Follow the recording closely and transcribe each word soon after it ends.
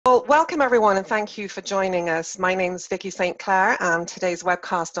Well, welcome everyone and thank you for joining us. My name is Vicky St. Clair and today's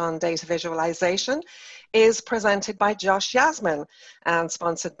webcast on data visualization is presented by Josh Yazman and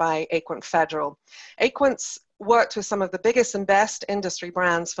sponsored by Aquent Federal. Aquent's worked with some of the biggest and best industry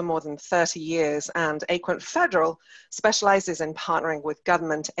brands for more than 30 years, and Aquent Federal specializes in partnering with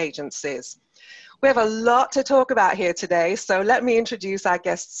government agencies. We have a lot to talk about here today, so let me introduce our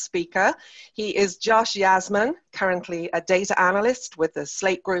guest speaker. He is Josh Yazman, currently a data analyst with the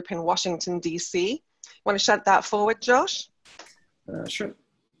Slate Group in Washington, D.C. Want to shout that forward, Josh? Sure.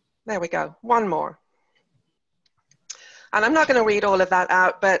 There we go. One more. And I'm not going to read all of that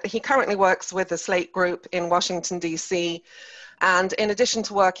out, but he currently works with the Slate Group in Washington, D.C. And in addition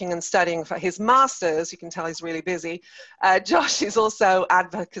to working and studying for his master's, you can tell he's really busy, Josh is also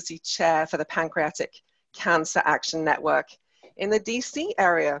advocacy chair for the Pancreatic Cancer Action Network in the DC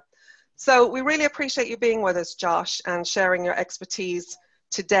area. So we really appreciate you being with us, Josh, and sharing your expertise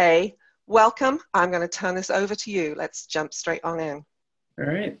today. Welcome. I'm going to turn this over to you. Let's jump straight on in. All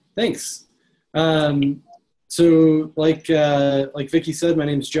right. Thanks. So like Vicky said, my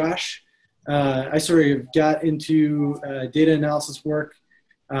name is Josh. I sort of got into data analysis work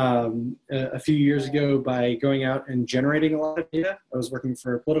a few years ago by going out and generating a lot of data. I was working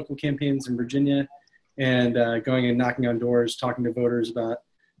for political campaigns in Virginia and going and knocking on doors, talking to voters about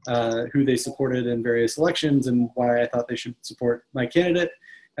who they supported in various elections and why I thought they should support my candidate.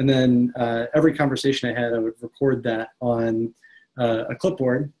 And then every conversation I had, I would record that on a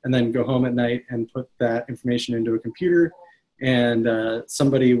clipboard and then go home at night and put that information into a computer, and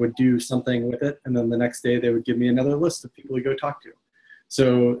somebody would do something with it, and then the next day they would give me another list of people to go talk to.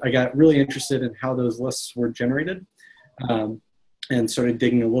 So I got really interested in how those lists were generated, and started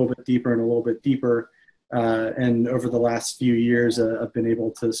digging a little bit deeper and a little bit deeper. And over the last few years, I've been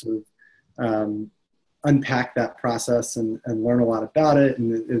able to sort of unpack that process and learn a lot about it.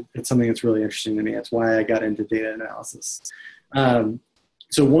 And it's something that's really interesting to me. That's why I got into data analysis.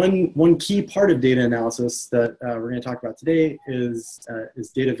 So one key part of data analysis that we're going to talk about today is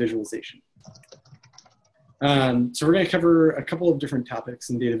data visualization. So we're going to cover a couple of different topics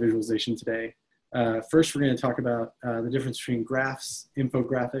in data visualization today. First, we're going to talk about the difference between graphs,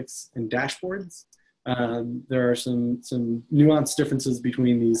 infographics, and dashboards. There are some nuanced differences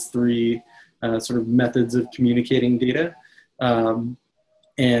between these three sort of methods of communicating data. And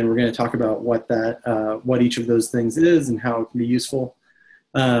we're going to talk about what each of those things is and how it can be useful.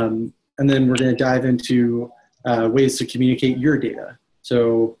 And then we're going to dive into ways to communicate your data.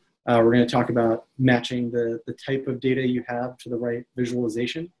 So we're going to talk about matching the type of data you have to the right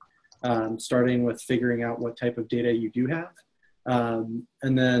visualization, starting with figuring out what type of data you do have.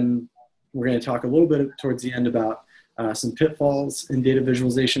 And then we're going to talk a little bit towards the end about some pitfalls in data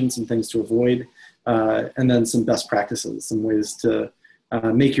visualization, some things to avoid, and then some best practices, some ways to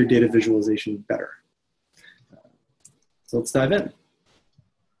make your data visualization better. So let's dive in.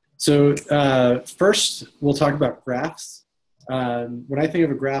 So first, we'll talk about graphs. When I think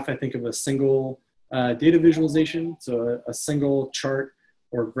of a graph, I think of a single data visualization, so a single chart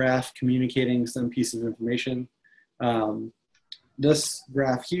or graph communicating some piece of information. This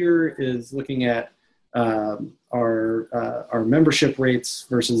graph here is looking at our membership rates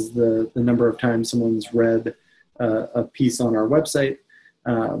versus the number of times someone's read a piece on our website.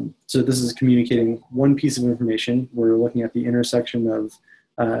 So this is communicating one piece of information. We're looking at the intersection of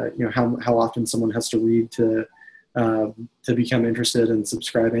how often someone has to read to become interested in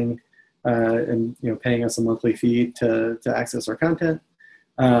subscribing and paying us a monthly fee to access our content.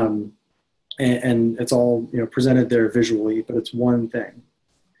 And it's all presented there visually, but it's one thing.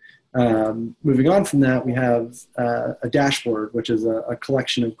 Moving on from that, we have a dashboard, which is a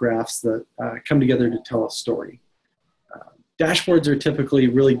collection of graphs that come together to tell a story. Dashboards are typically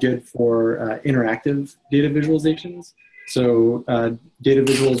really good for interactive data visualizations. So data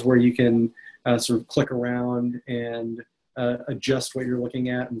visuals where you can sort of click around and adjust what you're looking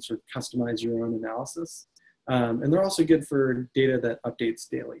at and sort of customize your own analysis. And they're also good for data that updates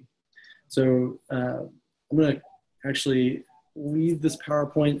daily. So I'm going to actually leave this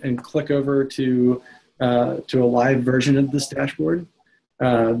PowerPoint and click over to a live version of this dashboard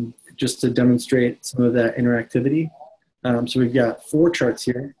just to demonstrate some of that interactivity. So we've got 4 charts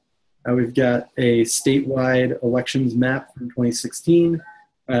here. We've got a statewide elections map from 2016.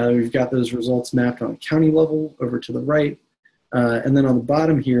 We've got those results mapped on a county level over to the right. And then on the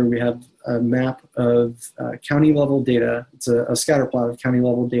bottom here, we have a map of county level data. It's a scatter plot of county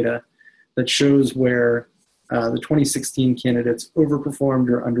level data that shows where the 2016 candidates overperformed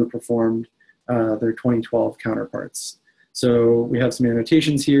or underperformed their 2012 counterparts. So we have some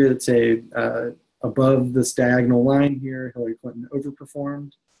annotations here that say above this diagonal line here, Hillary Clinton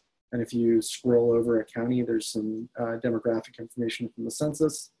overperformed. And if you scroll over a county, there's some demographic information from the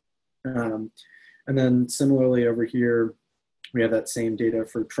census. And then similarly over here, we have that same data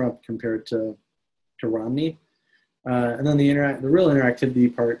for Trump compared to Romney. And then the real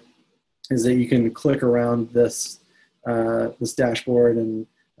interactivity part is that you can click around this dashboard. And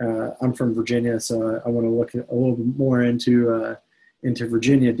I'm from Virginia, so I want to look a little bit more into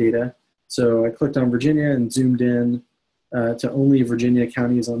Virginia data. So I clicked on Virginia and zoomed in to only Virginia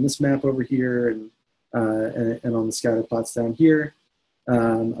counties on this map over here, and on the scatter plots down here.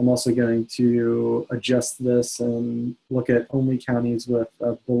 I'm also going to adjust this and look at only counties with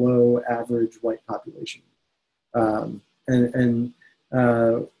a below average white population.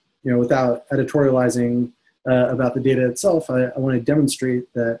 Without editorializing about the data itself, I want to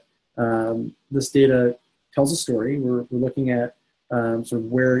demonstrate that this data tells a story. We're looking at sort of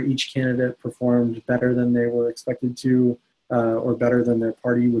where each candidate performed better than they were expected to, or better than their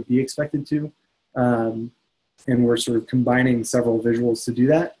party would be expected to. And we're sort of combining several visuals to do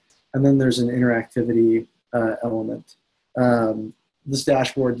that. And then there's an interactivity element. This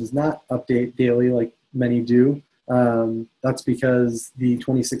dashboard does not update daily like many do. That's because the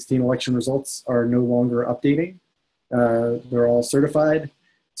 2016 election results are no longer updating. They're all certified.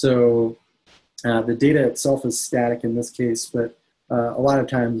 So the data itself is static in this case, but a lot of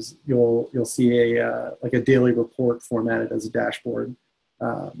times you'll see like a daily report formatted as a dashboard.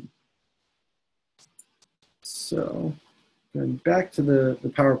 So going back to the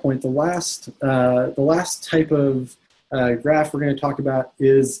PowerPoint, the last type of graph we're going to talk about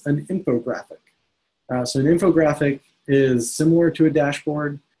is an infographic. So an infographic is similar to a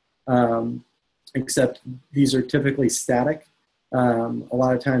dashboard, except these are typically static. A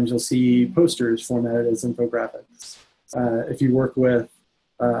lot of times you'll see posters formatted as infographics. If you work with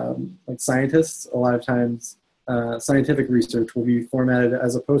like scientists, a lot of times scientific research will be formatted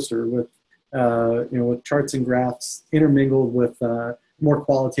as a poster with with charts and graphs intermingled with more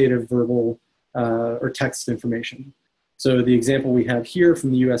qualitative verbal or text information. So the example we have here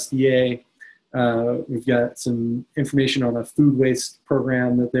from the USDA, we've got some information on a food waste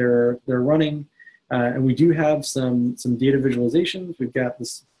program that they're running, and we do have some data visualizations. We've got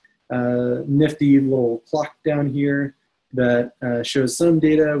this nifty little clock down here that shows some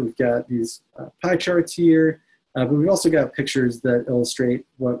data. We've got these pie charts here. But we've also got pictures that illustrate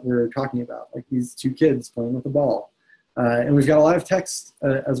what we're talking about, like these two kids playing with a ball. And we've got a lot of text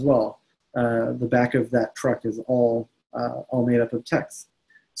as well. The back of that truck is all made up of text.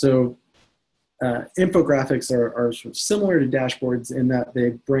 So infographics are sort of similar to dashboards in that they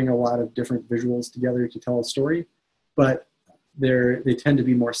bring a lot of different visuals together to tell a story, but they tend to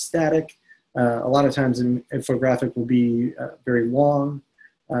be more static. A lot of times an infographic will be very long,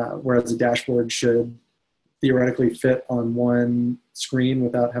 whereas a dashboard should theoretically fit on one screen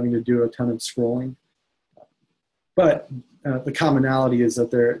without having to do a ton of scrolling. But the commonality is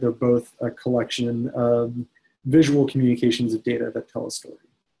that they're both a collection of visual communications of data that tell a story.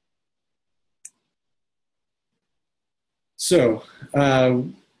 So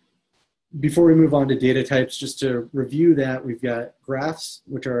before we move on to data types, just to review that, we've got graphs,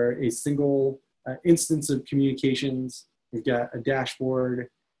 which are a single instance of communications. We've got a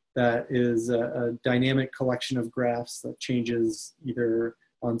dashboard that is a dynamic collection of graphs that changes either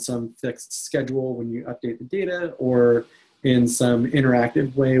on some fixed schedule when you update the data, or in some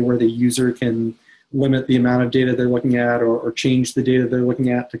interactive way where the user can limit the amount of data they're looking at, or change the data they're looking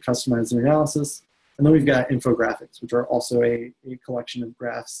at to customize their analysis. And then we've got infographics, which are also a collection of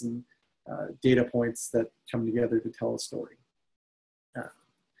graphs and data points that come together to tell a story.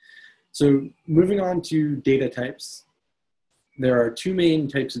 So moving on to data types. There are two main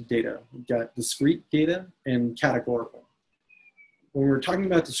types of data. We've got discrete data and categorical. When we're talking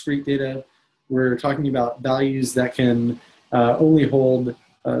about discrete data, we're talking about values that can only hold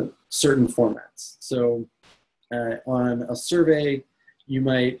certain formats. So on a survey, you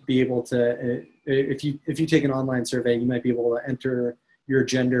might be able to, if you take an online survey, you might be able to enter your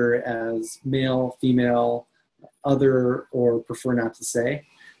gender as male, female, other, or prefer not to say.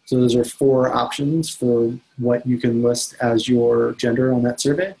 So those are 4 options for what you can list as your gender on that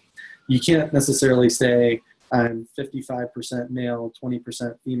survey. You can't necessarily say I'm 55% male,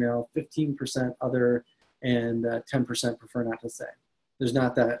 20% female, 15% other, and 10% prefer not to say. There's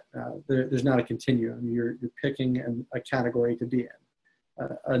not that. There's not a continuum. You're picking a category to be in.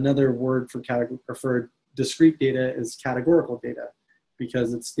 Another word for discrete data is categorical data,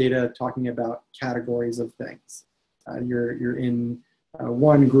 because it's data talking about categories of things. You're in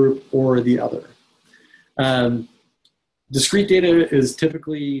one group or the other. Discrete data is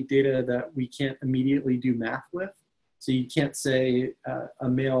typically data that we can't immediately do math with. So you can't say a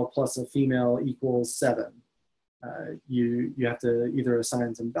male plus a female equals 7. You have to either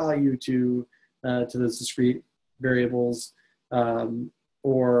assign some value to those discrete variables,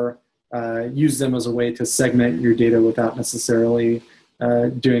 or use them as a way to segment your data without necessarily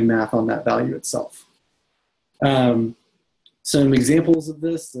doing math on that value itself. Some examples of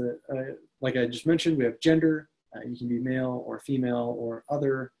this, like I just mentioned, we have gender. You can be male or female or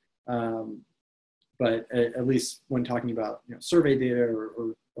other, but at least when talking about survey data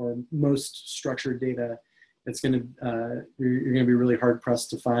or most structured data, it's going to you're going to be really hard pressed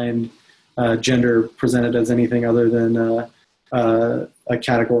to find gender presented as anything other than a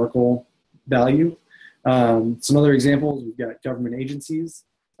categorical value. Some other examples, we've got government agencies.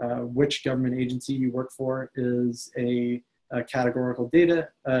 Which government agency you work for is a categorical data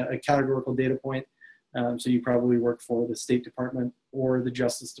point. So you probably work for the State Department or the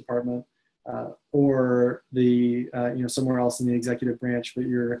Justice Department, or the somewhere else in the executive branch, but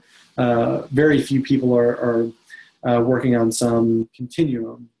you're very few people are working on some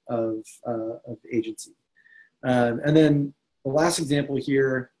continuum of agency. And then the last example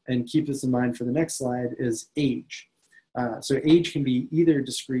here, and keep this in mind for the next slide, is age. So age can be either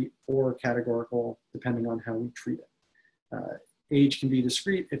discrete or categorical, depending on how we treat it. Age can be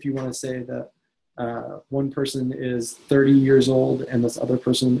discrete if you want to say that one person is 30 years old and this other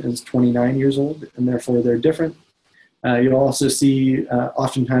person is 29 years old, and therefore they're different. You'll also see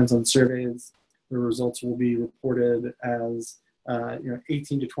oftentimes on surveys, the results will be reported as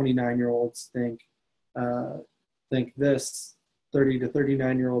 18 to 29-year-olds think this, 30 to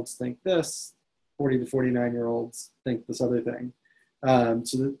 39-year-olds think this, 40 to 49-year-olds think this other thing.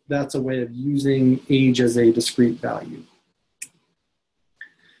 So that's a way of using age as a discrete value.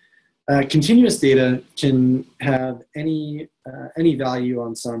 Continuous data can have any value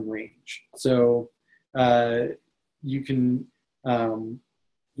on some range. So you can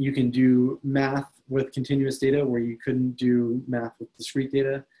do math with continuous data where you couldn't do math with discrete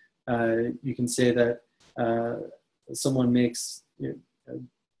data. You can say that someone makes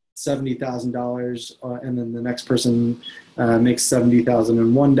 $70,000, and then the next person makes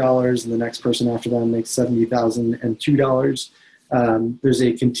 $70,001, and the next person after them makes $70,002. There's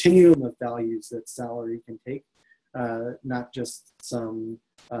a continuum of values that salary can take, not just some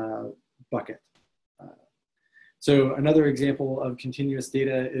bucket. So another example of continuous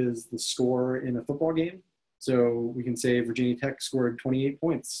data is the score in a football game. So we can say Virginia Tech scored 28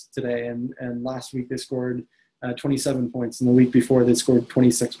 points today, and last week they scored 27 points, and the week before they scored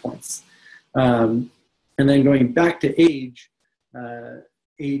 26 points. And then going back to age,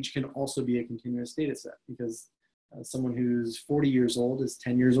 age can also be a continuous data set, because someone who's 40 years old is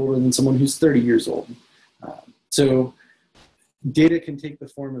 10 years older than someone who's 30 years old. So data can take the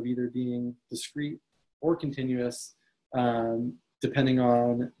form of either being discrete or continuous, depending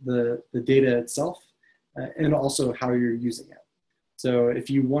on the data itself, and also how you're using it. So if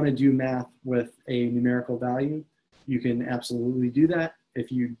you want to do math with a numerical value, you can absolutely do that.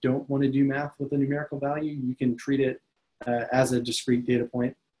 If you don't want to do math with a numerical value, you can treat it as a discrete data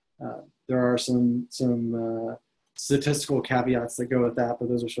point. There are some statistical caveats that go with that, but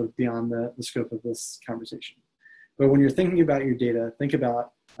those are sort of beyond the scope of this conversation. But when you're thinking about your data, think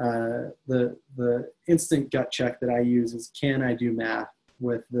about the instant gut check that I use is, can I do math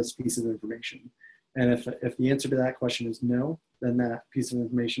with this piece of information? And if the answer to that question is no, then that piece of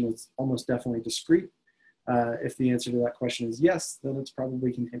information is almost definitely discrete. If the answer to that question is yes, then it's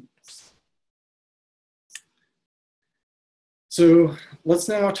probably continuous. So let's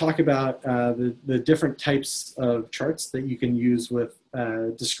now talk about the different types of charts that you can use with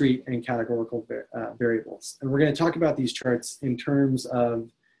discrete and categorical variables. And we're going to talk about these charts in terms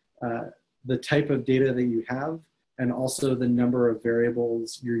of the type of data that you have, and also the number of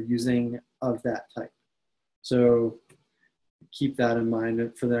variables you're using of that type. So keep that in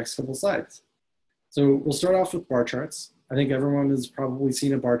mind for the next couple slides. So we'll start off with bar charts. I think everyone has probably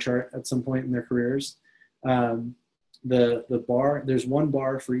seen a bar chart at some point in their careers. The bar, there's one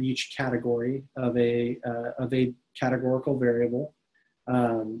bar for each category of a categorical variable.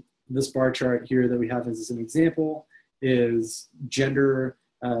 This bar chart here that we have as an example is gender,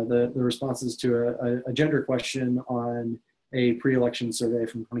 the responses to a gender question on a pre-election survey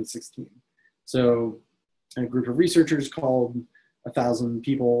from 2016. So a group of researchers called 1,000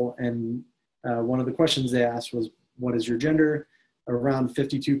 people, and one of the questions they asked was, what is your gender? Around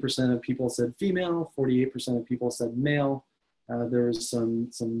 52% of people said female, 48% of people said male. There was some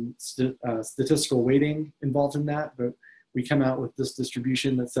statistical weighting involved in that, but we come out with this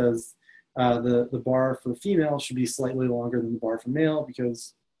distribution that says the bar for female should be slightly longer than the bar for male,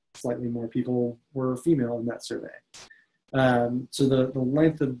 because slightly more people were female in that survey. So the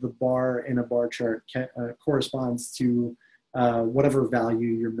length of the bar in a bar chart corresponds to whatever value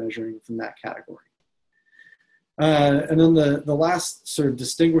you're measuring from that category. And then the last sort of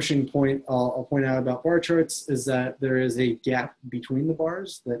distinguishing point I'll point out about bar charts is that there is a gap between the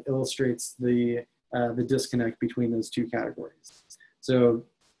bars that illustrates the disconnect between those two categories. So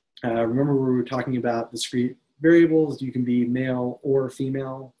remember we were talking about discrete variables. You can be male or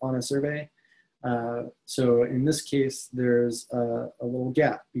female on a survey. So in this case, there's a little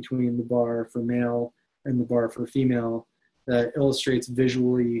gap between the bar for male and the bar for female that illustrates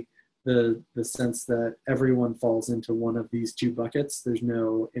visually the sense that everyone falls into one of these two buckets. There's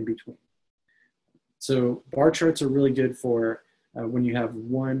no in between. So bar charts are really good for when you have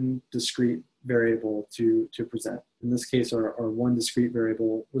one discrete variable to present. In this case, our one discrete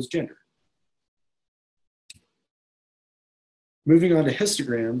variable was gender. Moving on to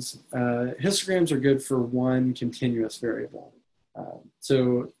histograms. Histograms are good for one continuous variable.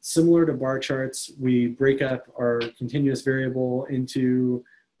 So similar to bar charts, we break up our continuous variable into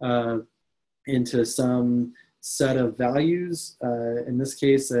some set of values. In this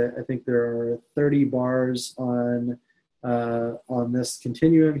case, I think there are 30 bars on this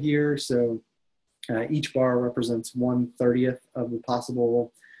continuum here. So each bar represents 1/30th of the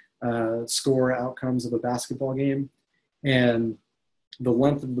possible score outcomes of a basketball game. And the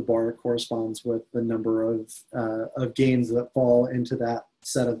length of the bar corresponds with the number of games that fall into that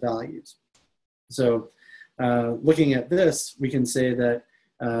set of values. So looking at this, we can say that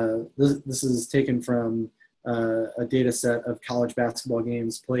this is taken from a data set of college basketball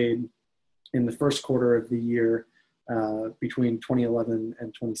games played in the first quarter of the year between 2011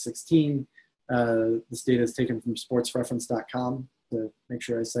 and 2016. This data is taken from sportsreference.com to make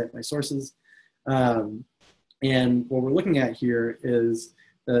sure I cite my sources. And what we're looking at here is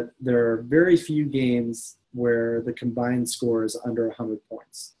that there are very few games where the combined score is under 100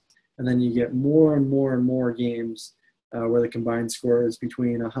 points. And then you get more and more and more games where the combined score is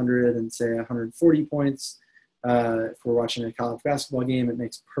between 100 and say 140 points. If we're watching a college basketball game, it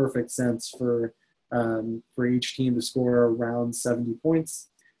makes perfect sense for each team to score around 70 points.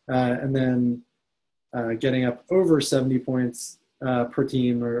 And then getting up over 70 points per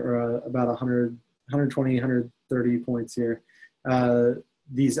team, or about 120, 130 points here,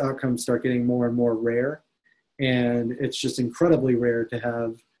 these outcomes start getting more and more rare. And it's just incredibly rare to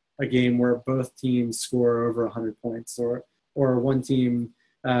have a game where both teams score over 100 points, or one team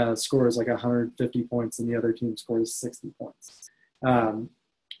scores like 150 points and the other team scores 60 points.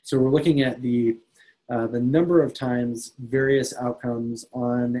 So we're looking at the number of times various outcomes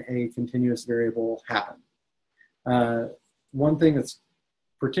on a continuous variable happen. One thing that's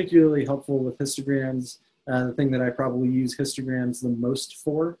particularly helpful with histograms, the thing that I probably use histograms the most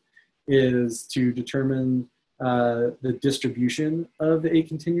for, is to determine the distribution of a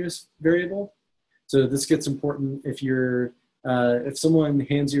continuous variable. So this gets important if if someone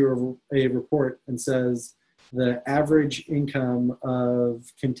hands you a report and says the average income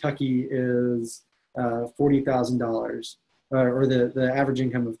of Kentucky is $40,000, or the average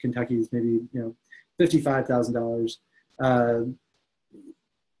income of Kentucky is maybe $55,000.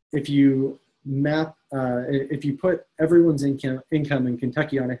 If you if you put everyone's income in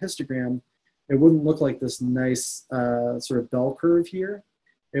Kentucky on a histogram, it wouldn't look like this nice sort of bell curve here.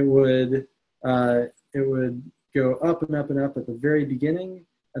 It would go up and up and up at the very beginning,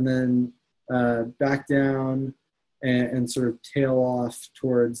 and then back down and sort of tail off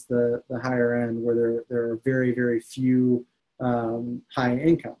towards the higher end, where there are very, very few high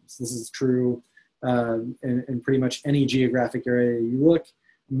incomes. This is true in pretty much any geographic area you look.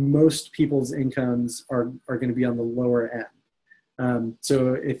 Most people's incomes are going to be on the lower end.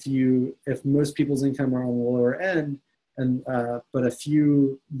 So if most people's income are on the lower end, but a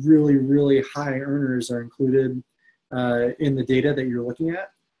few really, really high earners are included in the data that you're looking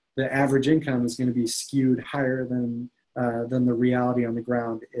at, the average income is going to be skewed higher than the reality on the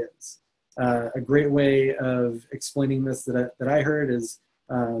ground is. A great way of explaining this that I heard is,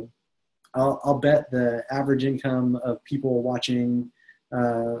 I'll bet the average income of people watching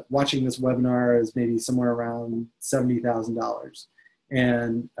this webinar is maybe somewhere around $70,000.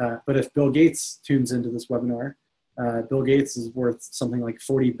 And but if Bill Gates tunes into this webinar, Bill Gates is worth something like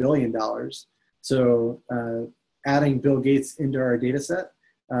 $40 billion. So adding Bill Gates into our data set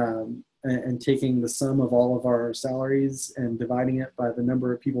and taking the sum of all of our salaries and dividing it by the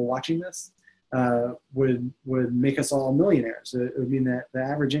number of people watching this would make us all millionaires. It would mean that the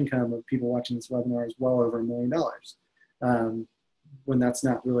average income of people watching this webinar is well over $1 million, when that's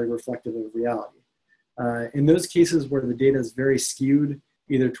not really reflective of reality. In those cases where the data is very skewed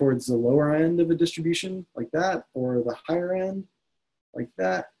either towards the lower end of a distribution like that, or the higher end like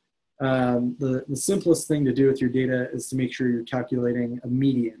that. The simplest thing to do with your data is to make sure you're calculating a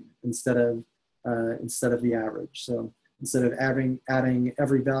median instead of the average. So instead of adding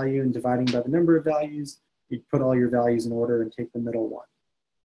every value and dividing by the number of values, you put all your values in order and take the middle one.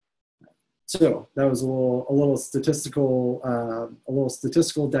 So that was a little statistical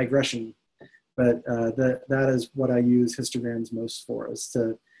digression, but that is what I use histograms most for, is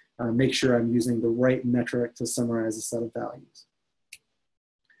to make sure I'm using the right metric to summarize a set of values.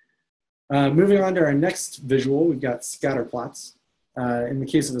 Moving on to our next visual, we've got scatter plots. In the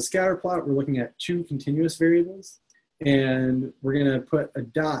case of a scatter plot, we're looking at two continuous variables, and we're going to put a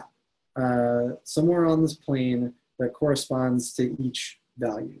dot somewhere on this plane that corresponds to each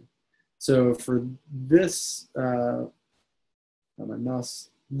value. So for this,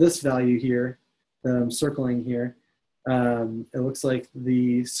 this value here that I'm circling here, it looks like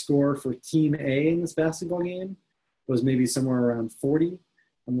the score for Team A in this basketball game was maybe somewhere around 40.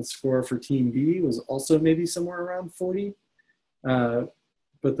 And the score for Team B was also maybe somewhere around 40. But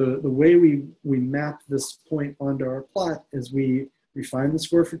the way we map this point onto our plot is we find the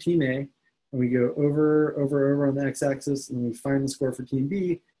score for Team A, and we go over on the x-axis, and we find the score for Team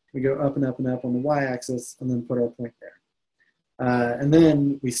B. We go up and up and up on the y-axis, and then put our point there. And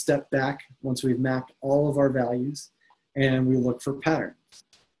then we step back once we've mapped all of our values, and we look for patterns.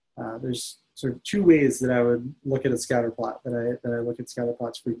 There's sort of two ways that I would look at a scatter plot, that I look at scatter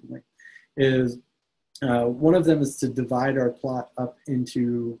plots frequently. One of them is to divide our plot up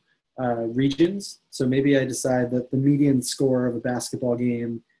into regions. So maybe I decide that the median score of a basketball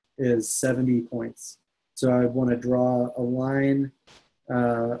game is 70 points. So I want to draw a line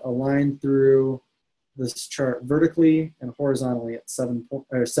through this chart vertically and horizontally at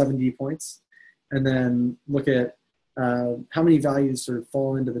 70 points, and then look at how many values sort of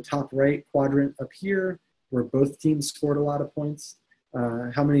fall into the top right quadrant up here, where both teams scored a lot of points.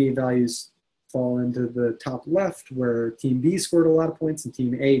 How many values fall into the top left, where Team B scored a lot of points and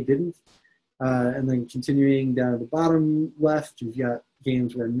Team A didn't. And then continuing down to the bottom left, you've got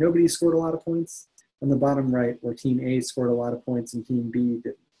games where nobody scored a lot of points, and the bottom right, where Team A scored a lot of points and Team B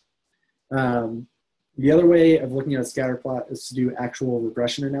didn't. The other way of looking at a scatter plot is to do actual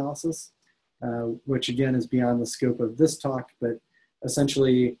regression analysis, which again is beyond the scope of this talk, but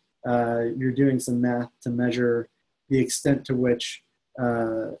essentially you're doing some math to measure the extent to which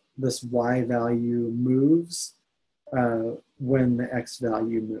this Y value moves when the X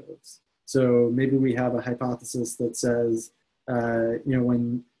value moves. So maybe we have a hypothesis that says,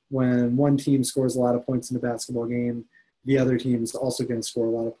 when one team scores a lot of points in a basketball game, the other team is also going to score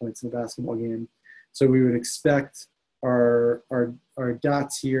a lot of points in a basketball game. So we would expect our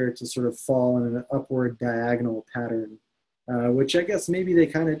dots here to sort of fall in an upward diagonal pattern, which I guess maybe they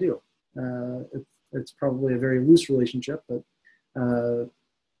kind of do. It's probably a very loose relationship, but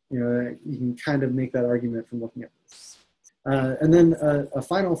you can kind of make that argument from looking at this. And then a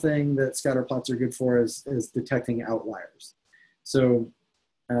final thing that scatter plots are good for is detecting outliers. So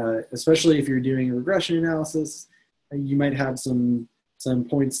especially if you're doing a regression analysis, you might have some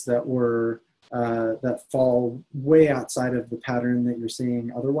points that were that fall way outside of the pattern that you're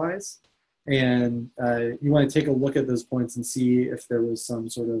seeing otherwise. And you want to take a look at those points and see if there was some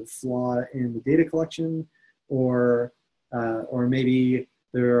sort of flaw in the data collection, or maybe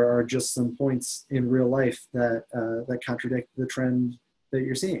there are just some points in real life that contradict the trend that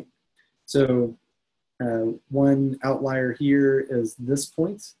you're seeing. So one outlier here is this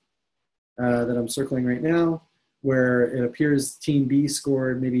point that I'm circling right now, where it appears Team B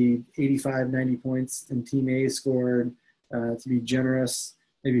scored maybe 85, 90 points, and Team A scored, to be generous,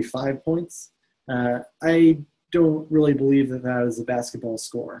 maybe 5 points. I don't really believe that is a basketball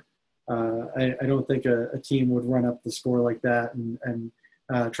score. I don't think a team would run up the score like that and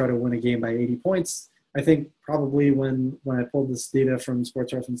try to win a game by 80 points. I think probably when I pulled this data from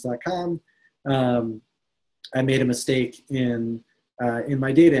sportsreference.com, I made a mistake in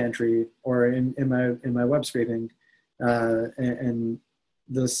my data entry, or in my web scraping, and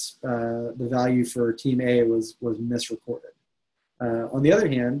this the value for Team A was misrecorded. On the other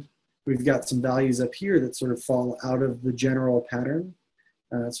hand, we've got some values up here that sort of fall out of the general pattern.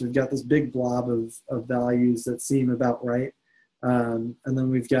 So we've got this big blob of values that seem about right, and then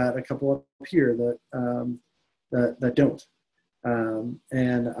we've got a couple up here that don't.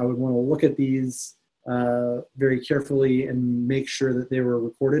 And I would want to look at these very carefully and make sure that they were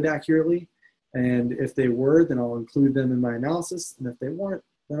recorded accurately. And if they were, then I'll include them in my analysis. And if they weren't,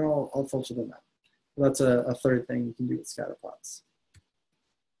 then I'll filter them out. So that's a third thing you can do with scatter plots.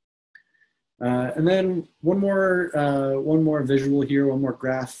 And then one more visual here, one more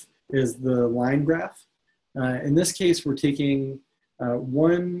graph is the line graph. In this case, we're taking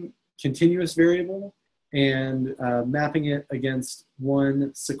one continuous variable and mapping it against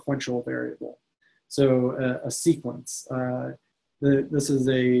one sequential variable. So a sequence. This is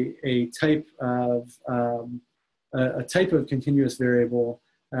a type of continuous variable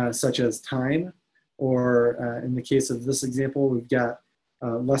such as time, or in the case of this example, we've got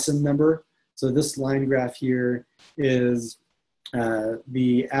lesson number. So this line graph here is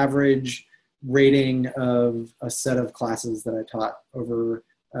the average rating of a set of classes that I taught over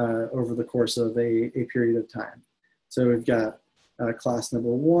the course of a period of time. So we've got class number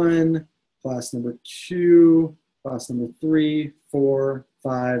 1, class number 2, class number 3, 4,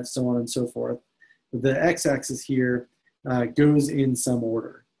 5, so on and so forth. The x-axis here goes in some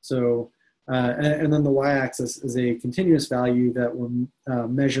order. So, and then the y-axis is a continuous value that we're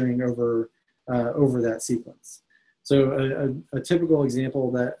measuring over that sequence. So a typical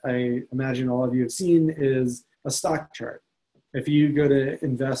example that I imagine all of you have seen is a stock chart. If you go to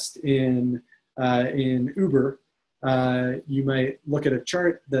invest in Uber, you might look at a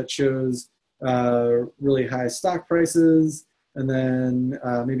chart that shows really high stock prices, and then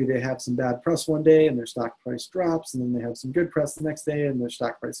maybe they have some bad press one day and their stock price drops, and then they have some good press the next day and their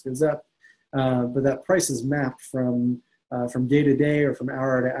stock price goes up. But that price is mapped from day to day or from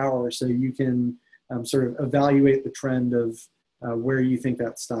hour to hour, so you can sort of evaluate the trend of where you think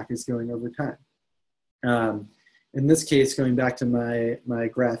that stock is going over time. In this case, going back to my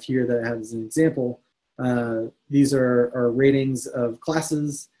graph here that I have as an example, these are ratings of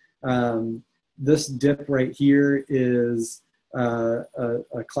classes. This dip right here is a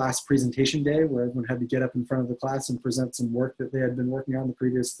class presentation day where everyone had to get up in front of the class and present some work that they had been working on the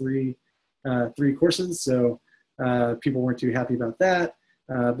previous three courses. So people weren't too happy about that.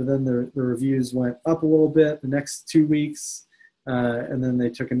 But then the reviews went up a little bit the next 2 weeks, and then they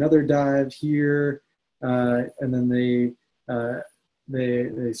took another dive here, and then they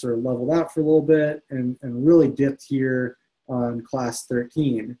sort of leveled out for a little bit and really dipped here on class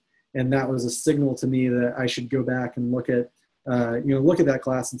 13. And that was a signal to me that I should go back and look at that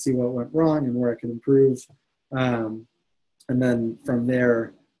class and see what went wrong and where I could improve. And then from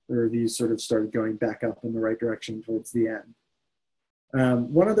there, the reviews sort of started going back up in the right direction towards the end.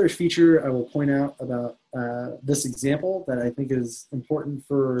 One other feature I will point out about this example that I think is important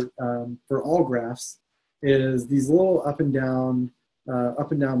for all graphs is these little up and down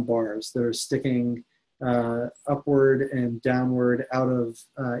bars that are sticking upward and downward out of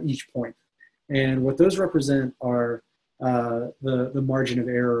each point. And what those represent are the margin of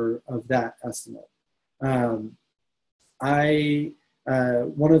error of that estimate. One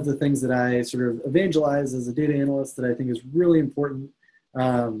of the things that I sort of evangelize as a data analyst that I think is really important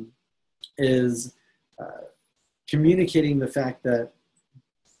is communicating the fact that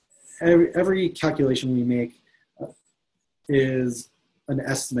every calculation we make is an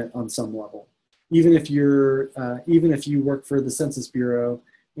estimate on some level. Even if you work for the Census Bureau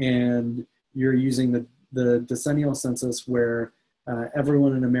and you're using the decennial census where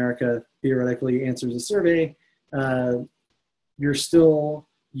everyone in America theoretically answers a survey, you're still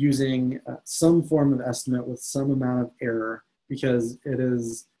using some form of estimate with some amount of error, because it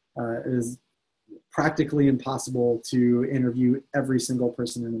is practically impossible to interview every single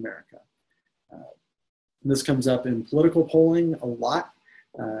person in America. This comes up in political polling a lot.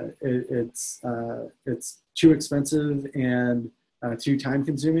 It's too expensive and too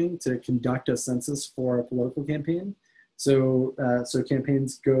time-consuming to conduct a census for a political campaign. So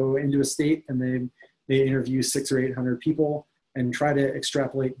campaigns go into a state and they interview 600 or 800 people and try to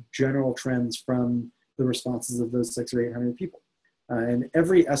extrapolate general trends from the responses of those 600 or 800 people. And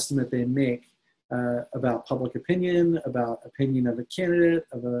every estimate they make about public opinion, about opinion of a candidate,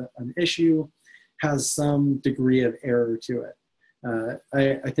 of an issue, has some degree of error to it.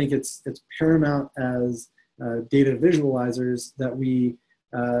 I think it's paramount as data visualizers that we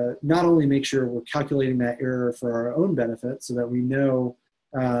not only make sure we're calculating that error for our own benefit, so that we know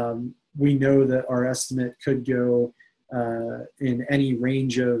that our estimate could go in any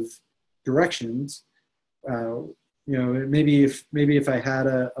range of directions. Maybe if I had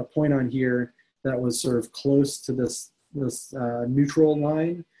a point on here that was sort of close to this neutral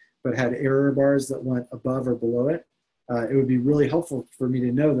line, but had error bars that went above or below it, it would be really helpful for me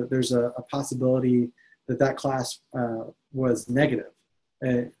to know that there's a possibility that class was negative.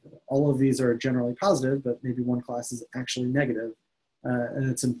 All of these are generally positive, but maybe one class is actually negative. And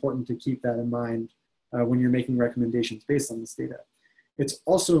it's important to keep that in mind when you're making recommendations based on this data. It's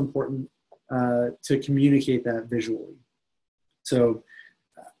also important to communicate that visually. So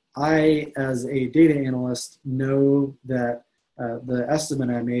I, as a data analyst, know that the estimate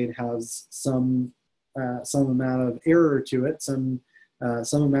I made has some amount of error to it, some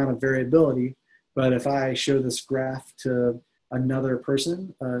amount of variability. But if I show this graph to another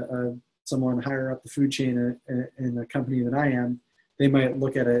person, someone higher up the food chain in a company than I am, they might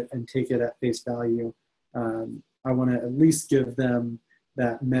look at it and take it at face value. I want to at least give them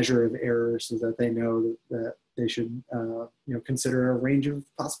that measure of error so that they know that they should consider a range of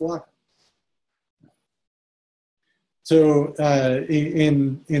possible outcomes. So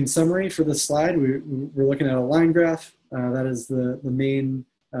in summary for this slide, we're looking at a line graph. That is the main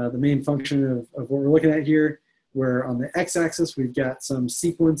function of what we're looking at here, where on the x-axis we've got some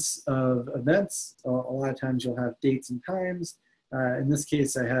sequence of events. A lot of times you'll have dates and times. In this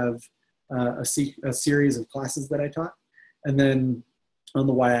case, I have a series of classes that I taught. And then on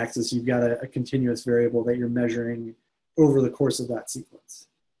the y-axis, you've got a continuous variable that you're measuring over the course of that sequence.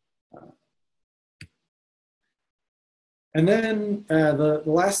 And then the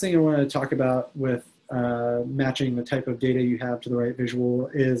last thing I want to talk about with matching the type of data you have to the right visual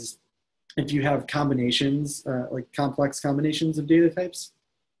is if you have combinations, like complex combinations of data types.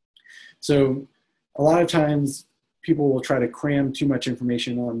 So a lot of times people will try to cram too much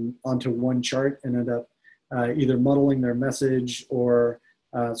information onto one chart and end up either muddling their message or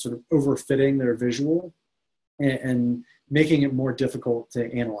sort of overfitting their visual and making it more difficult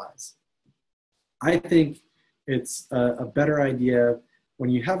to analyze. I think it's a better idea when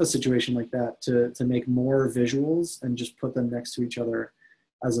you have a situation like that to make more visuals and just put them next to each other,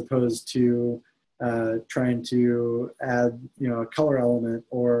 as opposed to trying to add a color element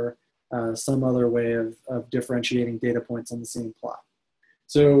or some other way of differentiating data points on the same plot.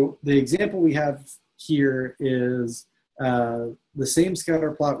 So the example we have here is the same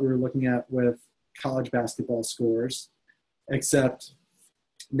scatter plot we were looking at with college basketball scores, except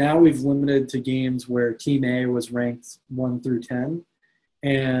now we've limited to games where Team A was ranked 1 through 10.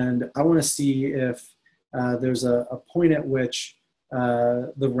 And I want to see if there's a point at which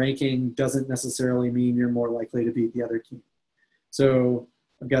the ranking doesn't necessarily mean you're more likely to beat the other team. So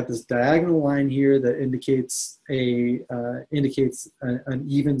I've got this diagonal line here that indicates an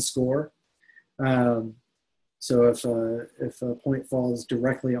even score. So if a point falls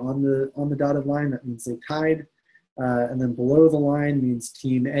directly on the dotted line, that means they tied. And then below the line means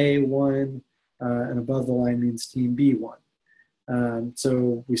Team A won, and above the line means Team B won.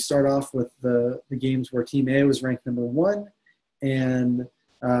 So we start off with the games where Team A was ranked number 1, and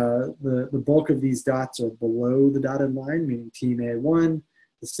the bulk of these dots are below the dotted line, meaning Team A won.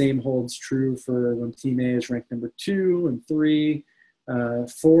 The same holds true for when Team A is ranked number 2 and 3.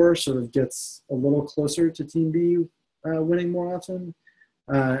 4 sort of gets a little closer to Team B winning more often.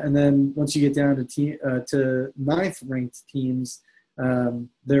 And then once you get down to 9th ranked teams,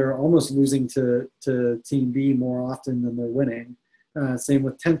 they're almost losing to Team B more often than they're winning. Same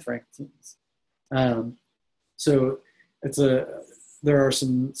with 10th ranked teams. So there are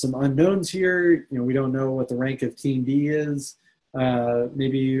some unknowns here. We don't know what the rank of Team B is.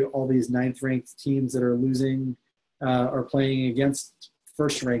 Maybe all these 9th ranked teams that are losing are playing against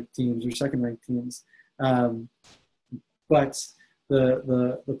 1st ranked teams or 2nd ranked teams. But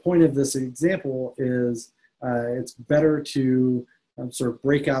the point of this example is it's better to sort of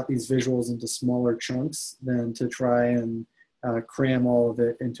break out these visuals into smaller chunks than to try and cram all of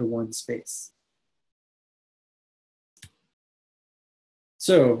it into one space.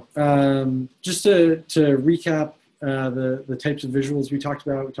 So just to recap the types of visuals we talked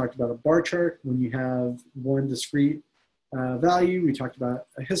about a bar chart when you have one discrete value. We talked about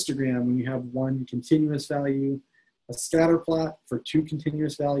a histogram when you have one continuous value, a scatter plot for 2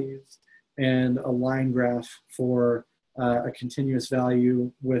 continuous values, and a line graph for a continuous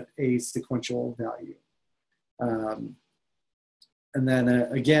value with a sequential value. And then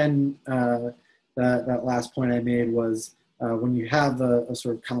again, that last point I made was when you have a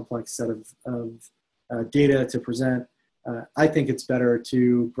sort of complex set of data to present, I think it's better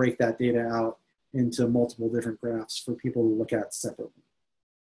to break that data out into multiple different graphs for people to look at separately.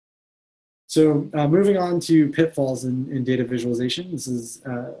 So moving on to pitfalls in data visualization. This is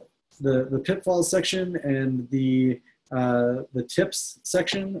the pitfalls section and the tips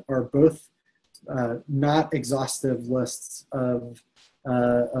section are both not exhaustive lists of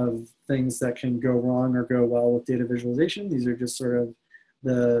things that can go wrong or go well with data visualization. These are just sort of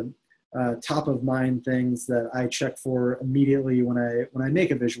the top of mind things that I check for immediately when I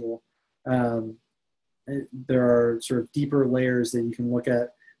make a visual. There are sort of deeper layers that you can look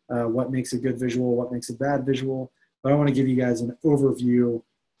at. What makes a good visual, what makes a bad visual. But I want to give you guys an overview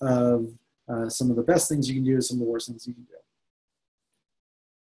of some of the best things you can do, some of the worst things you can do.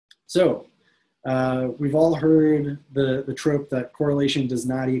 So we've all heard the trope that correlation does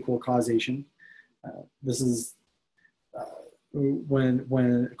not equal causation. This is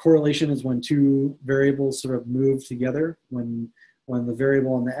when correlation is when two variables sort of move together, when the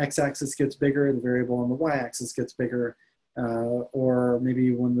variable on the x-axis gets bigger, the variable on the y-axis gets bigger, or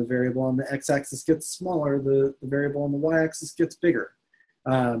maybe when the variable on the x-axis gets smaller, the variable on the y-axis gets bigger.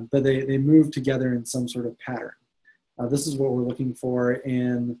 But they move together in some sort of pattern. This is what we're looking for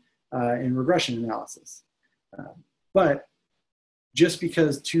in regression analysis. But just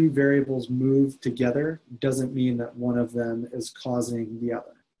because two variables move together doesn't mean that one of them is causing the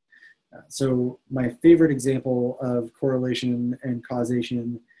other. So my favorite example of correlation and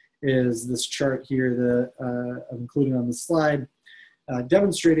causation is this chart here that I've included on the slide,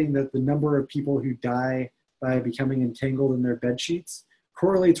 demonstrating that the number of people who die by becoming entangled in their bed sheets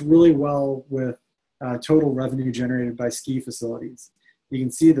correlates really well with total revenue generated by ski facilities. You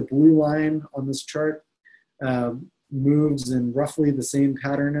can see the blue line on this chart moves in roughly the same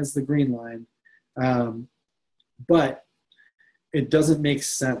pattern as the green line, but it doesn't make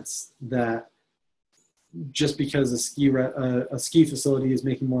sense that just because a ski facility is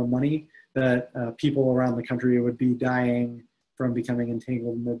making more money, that people around the country would be dying from becoming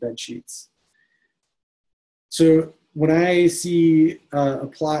entangled in their bed sheets. So when I see a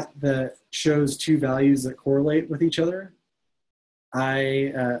plot that shows two values that correlate with each other,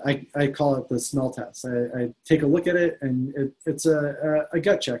 I call it the smell test. I take a look at it, and it's a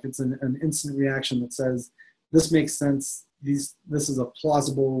gut check. It's an instant reaction that says, this makes sense, this is a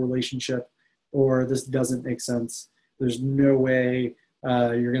plausible relationship, or this doesn't make sense. There's no way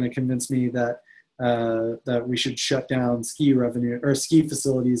you're going to convince me that that we should shut down ski revenue or ski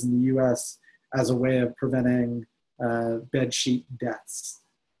facilities in the U.S. as a way of preventing bed sheet deaths.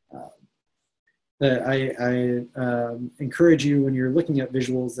 I encourage you, when you're looking at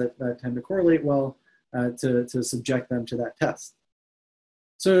visuals that tend to correlate well, to subject them to that test.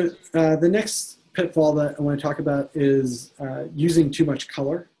 So the next pitfall that I want to talk about is using too much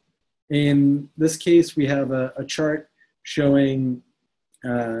color. In this case, we have a chart showing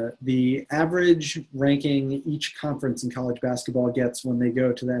the average ranking each conference in college basketball gets when they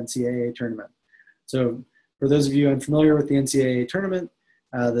go to the NCAA tournament. So for those of you unfamiliar with the NCAA tournament,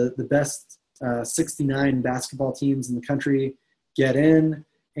 the best 69 basketball teams in the country get in,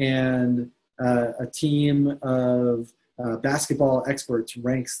 and a team of basketball experts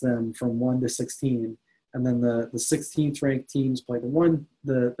ranks them from 1 to 16. And then the 16th ranked teams play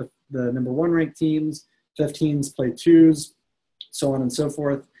the number 1 ranked teams, 15s play 2s, so on and so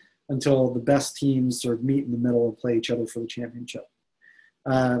forth, until the best teams sort of meet in the middle and play each other for the championship.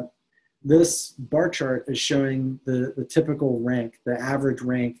 This bar chart is showing the typical rank, the average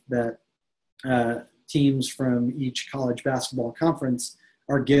rank that teams from each college basketball conference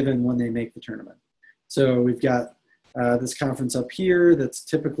are given when they make the tournament. So we've got this conference up here that's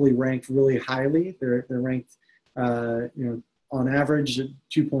typically ranked really highly. They're ranked, on average at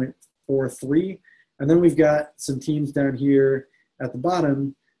 2.43. And then we've got some teams down here at the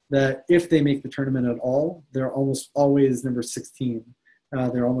bottom that, if they make the tournament at all, they're almost always number 16.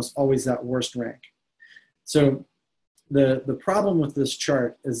 They're almost always that worst rank. So the problem with this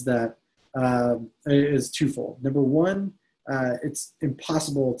chart is that is twofold. Number one, it's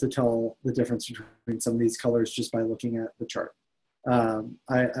impossible to tell the difference between some of these colors just by looking at the chart.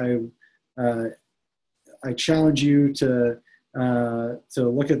 I challenge you to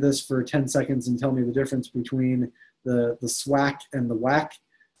look at this for 10 seconds and tell me the difference between the SWAC and the WAC,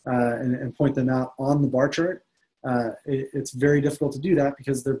 and point them out on the bar chart. It's very difficult to do that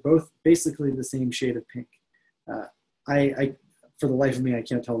because they're both basically the same shade of pink. For the life of me, I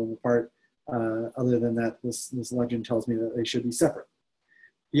can't tell them apart, other than that this legend tells me that they should be separate.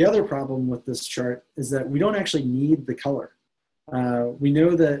 The other problem with this chart is that we don't actually need the color. We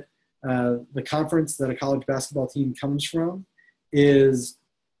know that the conference that a college basketball team comes from is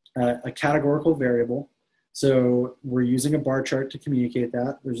a categorical variable. So we're using a bar chart to communicate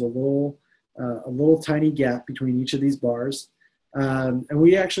that. There's a little tiny gap between each of these bars. And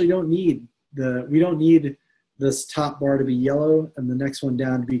we actually don't need this top bar to be yellow and the next one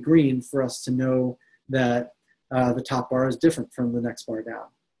down to be green for us to know that the top bar is different from the next bar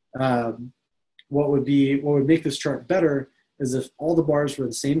down. What would make this chart better is if all the bars were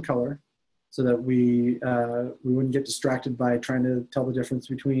the same color, so that we wouldn't get distracted by trying to tell the difference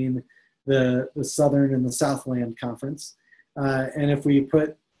between the Southern and the Southland Conference. And if we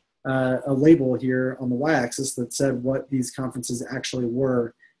put a label here on the y-axis that said what these conferences actually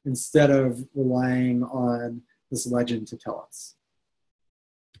were, instead of relying on this legend to tell us.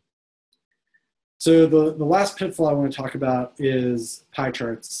 So the last pitfall I want to talk about is pie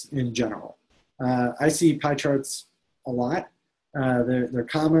charts in general. I see pie charts a lot. They're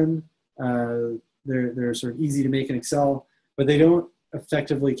common. They're sort of easy to make in Excel, but they don't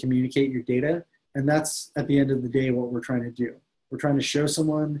effectively communicate your data. And that's, at the end of the day, what we're trying to do. We're trying to show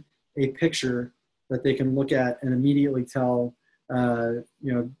someone a picture that they can look at and immediately tell,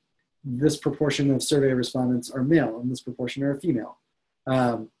 this proportion of survey respondents are male and this proportion are female.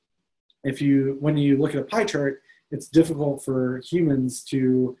 When you look at a pie chart, it's difficult for humans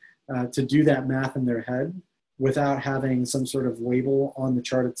to do that math in their head without having some sort of label on the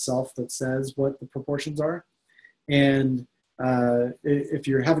chart itself that says what the proportions are. And if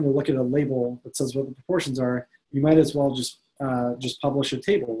you're having to look at a label that says what the proportions are, you might as well just publish a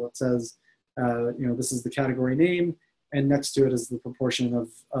table that says, this is the category name, and next to it is the proportion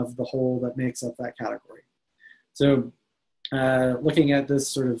of the whole that makes up that category. So looking at this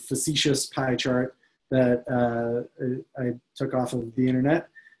sort of facetious pie chart that I took off of the internet,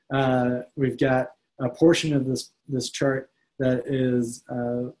 we've got a portion of this chart that is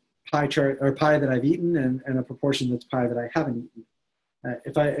pie that I've eaten, and a proportion that's pie that I haven't eaten.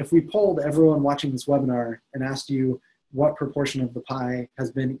 If we polled everyone watching this webinar and asked you what proportion of the pie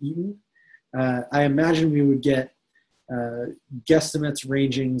has been eaten, I imagine we would get guesstimates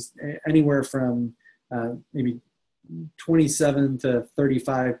ranging anywhere from maybe 27 to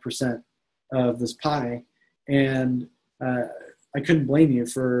 35% of this pie, and I couldn't blame you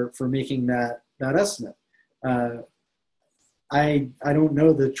for making that estimate. I don't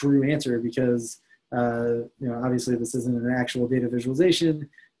know the true answer because obviously this isn't an actual data visualization,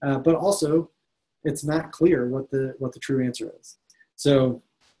 but also it's not clear what the true answer is. So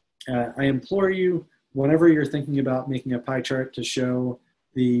I implore you, whenever you're thinking about making a pie chart to show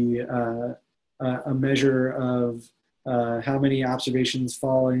a measure of how many observations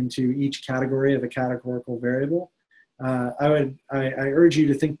fall into each category of a categorical variable, I urge you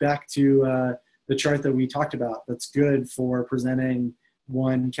to think back to the chart that we talked about that's good for presenting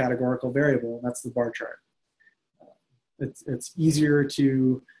one categorical variable, and that's the bar chart. It's easier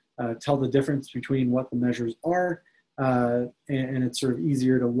to tell the difference between what the measures are, and it's sort of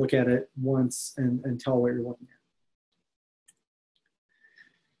easier to look at it once and tell what you're looking at.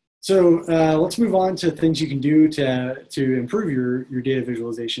 So let's move on to things you can do to improve your data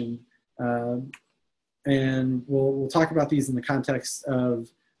visualization. And we'll talk about these in the context of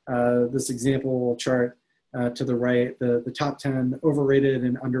this example chart to the right, the top 10 overrated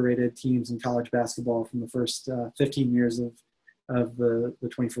and underrated teams in college basketball from the first 15 years of the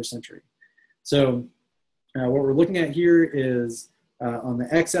 21st century. So what we're looking at here is on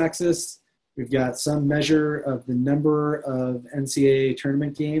the x-axis, we've got some measure of the number of NCAA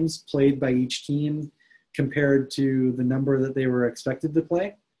tournament games played by each team compared to the number that they were expected to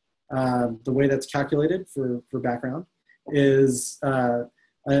play. The way that's calculated for background is a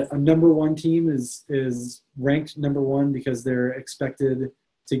number one team is ranked number one because they're expected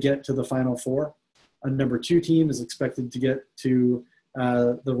to get to the Final Four. A number two team is expected to get to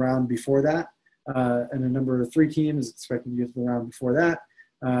the round before that. And a number three team is expected to get to the round before that.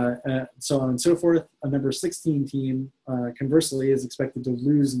 And so on and so forth. A number 16 team, conversely, is expected to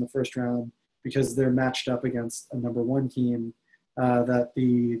lose in the first round because they're matched up against a number one team that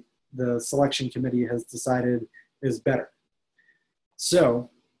the selection committee has decided is better. So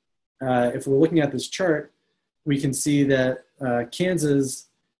if we're looking at this chart, we can see that Kansas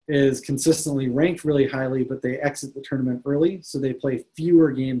is consistently ranked really highly, but they exit the tournament early, so they play fewer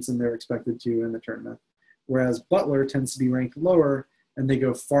games than they're expected to in the tournament. Whereas Butler tends to be ranked lower, and they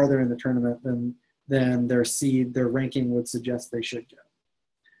go farther in the tournament than their seed, their ranking would suggest they should go.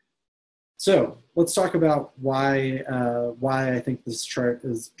 So let's talk about why I think this chart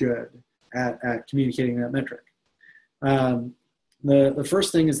is good at communicating that metric. The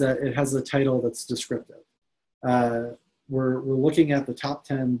first thing is that it has a title that's descriptive. We're looking at the top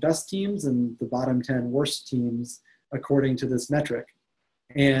 10 best teams and the bottom 10 worst teams according to this metric.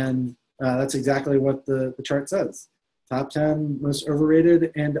 And that's exactly what the chart says. Top 10 most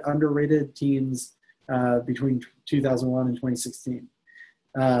overrated and underrated teams between 2001 and 2016.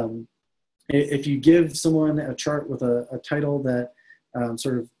 If you give someone a chart with a title that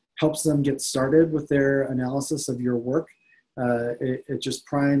sort of helps them get started with their analysis of your work, it just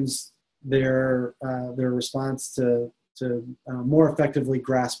primes their response to more effectively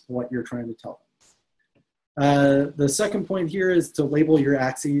grasp what you're trying to tell them. The second point here is to label your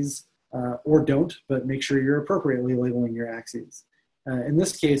axes, or don't, but make sure you're appropriately labeling your axes. In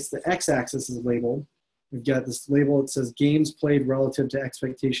this case, the x-axis is labeled. We've got this label that says games played relative to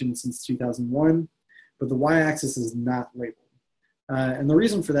expectations since 2001, but the y-axis is not labeled. And the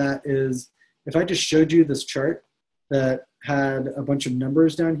reason for that is if I just showed you this chart that had a bunch of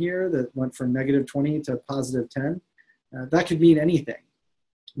numbers down here that went from -20 to +10, that could mean anything.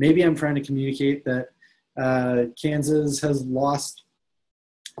 Maybe I'm trying to communicate that Kansas has lost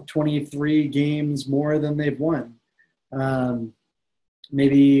 23 games more than they've won.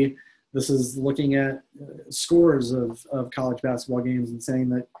 Maybe this is looking at scores of college basketball games and saying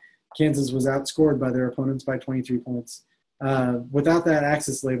that Kansas was outscored by their opponents by 23 points. Without that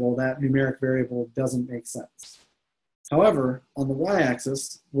axis label, that numeric variable doesn't make sense. However, on the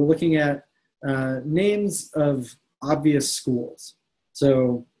y-axis, we're looking at names of obvious schools.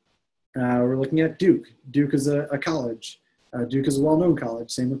 So we're looking at Duke. Duke is a college. Duke is a well-known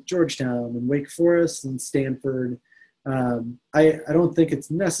college. Same with Georgetown and Wake Forest and Stanford. I don't think it's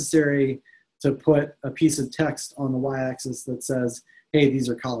necessary to put a piece of text on the y-axis that says, hey, these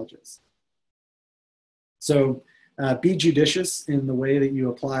are colleges. So be judicious in the way that you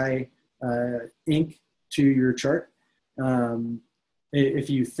apply ink to your chart. If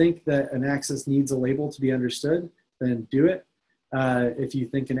you think that an axis needs a label to be understood, then do it. If you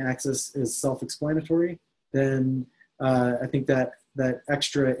think an axis is self-explanatory, then I think that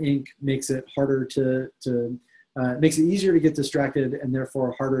extra ink makes it harder makes it easier to get distracted and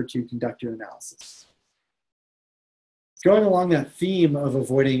therefore harder to conduct your analysis. Going along that theme of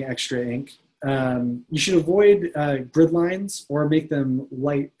avoiding extra ink, you should avoid grid lines or make them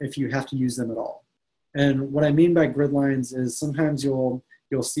light if you have to use them at all. And what I mean by grid lines is sometimes you'll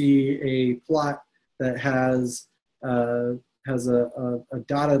see a plot that has a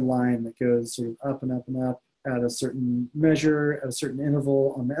dotted line that goes sort of up and up and up at a certain measure, at a certain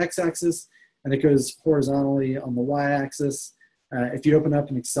interval on the x-axis, and it goes horizontally on the y-axis. If you open up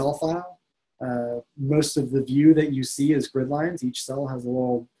an Excel file, most of the view that you see is grid lines. Each cell has a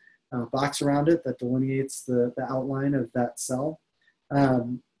little box around it that delineates the outline of that cell.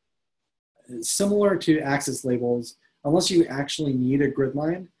 Similar to axis labels, unless you actually need a grid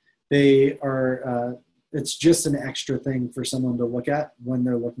line, they are, it's just an extra thing for someone to look at when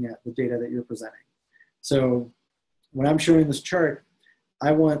they're looking at the data that you're presenting. So when I'm showing this chart,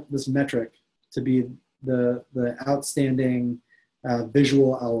 I want this metric to be the outstanding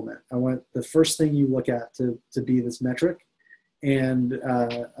visual element. I want the first thing you look at to be this metric. And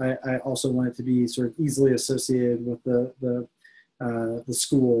I also want it to be sort of easily associated with the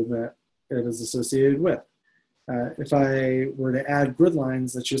school that it is associated with. If I were to add grid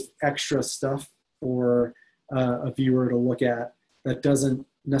lines, that's just extra stuff for a viewer to look at that doesn't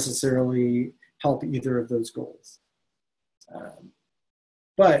necessarily help either of those goals.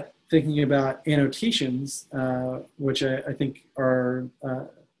 But thinking about annotations, which I think are,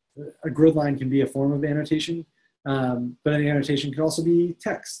 a grid line can be a form of annotation, but an annotation can also be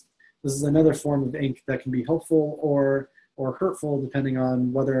text. This is another form of ink that can be helpful or hurtful depending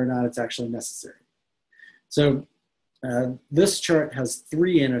on whether or not it's actually necessary. So this chart has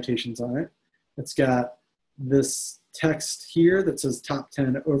 3 annotations on it. It's got this text here that says top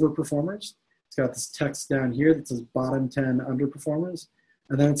 10 overperformers. It's got this text down here that says bottom 10 underperformers.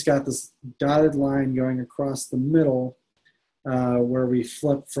 And then it's got this dotted line going across the middle where we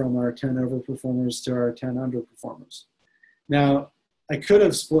flip from our 10 overperformers to our 10 underperformers. Now, I could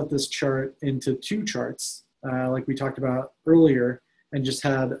have split this chart into 2 charts, like we talked about earlier, and just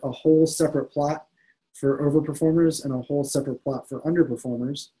had a whole separate plot for overperformers and a whole separate plot for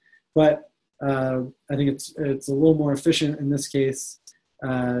underperformers. But I think it's a little more efficient in this case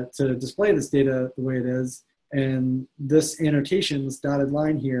to display this data the way it is. And this annotation, this dotted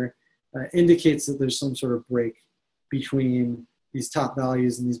line here, indicates that there's some sort of break between these top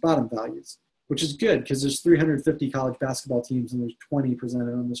values and these bottom values, which is good because there's 350 college basketball teams and there's 20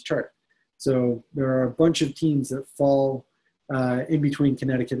 presented on this chart. So there are a bunch of teams that fall in between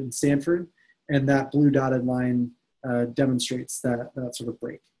Connecticut and Stanford, and that blue dotted line demonstrates that sort of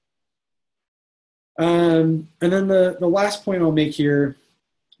break. And then the last point I'll make here,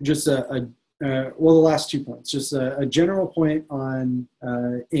 just well, the last 2 points, just a general point on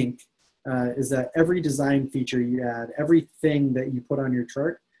ink is that every design feature you add, everything that you put on your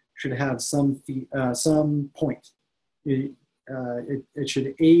chart should have some point. It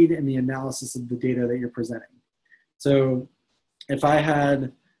should aid in the analysis of the data that you're presenting. So if I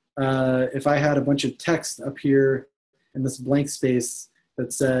had a bunch of text up here in this blank space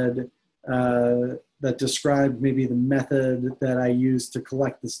that said, that described maybe the method that I use to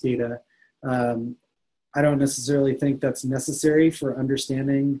collect this data, I don't necessarily think that's necessary for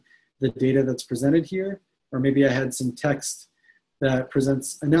understanding the data that's presented here. Or maybe I had some text that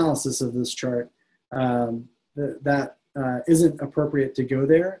presents analysis of this chart that isn't appropriate to go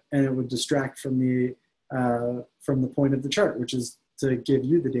there, and it would distract from the point of the chart, which is to give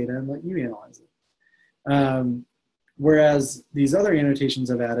you the data and let you analyze it. Whereas these other annotations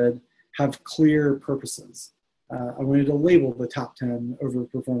I've added have clear purposes. I wanted to label the top 10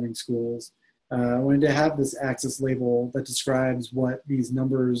 overperforming schools. I wanted to have this axis label that describes what these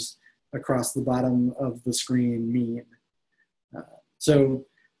numbers across the bottom of the screen mean. So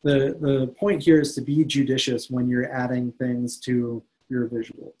the point here is to be judicious when you're adding things to your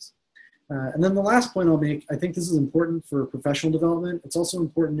visuals. And then the last point I'll make, I think this is important for professional development. It's also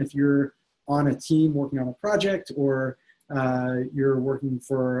important if you're on a team working on a project, or you're working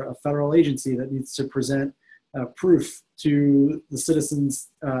for a federal agency that needs to present proof to the citizens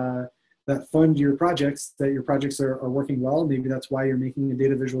that fund your projects, that your projects are working well. Maybe that's why you're making a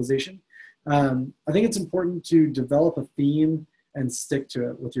data visualization. I think it's important to develop a theme and stick to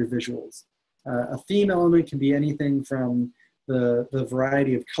it with your visuals. A theme element can be anything from the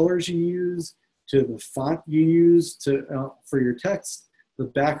variety of colors you use, to the font you use for your text, the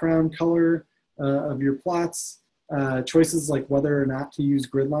background color of your plots. Choices like whether or not to use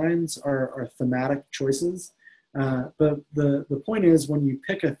grid lines are thematic choices. But the point is, when you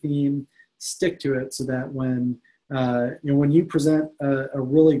pick a theme, stick to it, so that when when you present a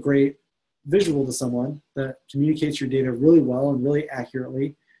really great visual to someone that communicates your data really well and really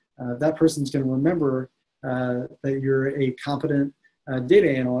accurately, that person's going to remember that you're a competent data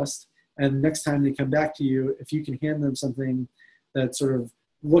analyst. And next time they come back to you, if you can hand them something that sort of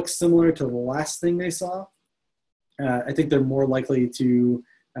looks similar to the last thing they saw, I think they're more likely to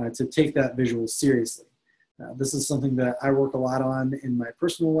take that visual seriously. This is something that I work a lot on in my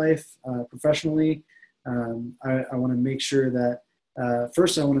personal life, professionally. I want to make sure that,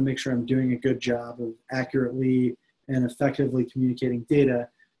 first I want to make sure I'm doing a good job of accurately and effectively communicating data.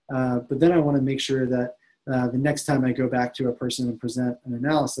 But then I want to make sure that the next time I go back to a person and present an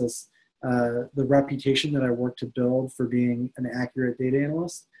analysis, the reputation that I work to build for being an accurate data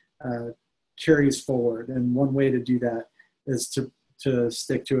analyst carries forward. And one way to do that is to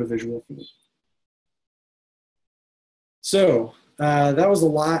stick to a visual theme. So that was a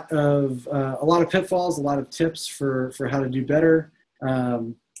lot of pitfalls, a lot of tips for how to do better. Let's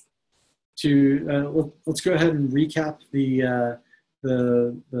go ahead and recap the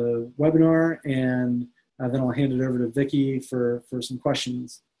webinar, and then I'll hand it over to Vicky for some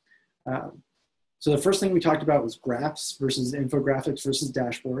questions. So the first thing we talked about was graphs versus infographics versus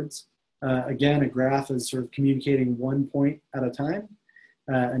dashboards. Again, a graph is sort of communicating one point at a time.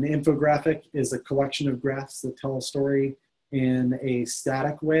 An infographic is a collection of graphs that tell a story in a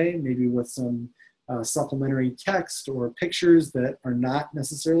static way, maybe with some supplementary text or pictures that are not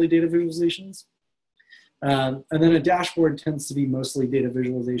necessarily data visualizations. And then a dashboard tends to be mostly data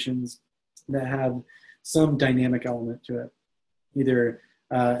visualizations that have some dynamic element to it, either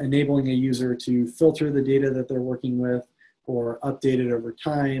enabling a user to filter the data that they're working with, or update it over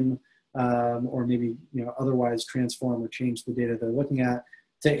time, or maybe otherwise transform or change the data they're looking at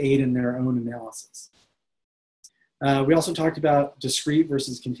to aid in their own analysis. We also talked about discrete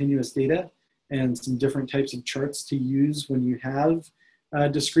versus continuous data and some different types of charts to use when you have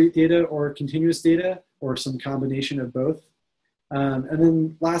discrete data or continuous data, or some combination of both. And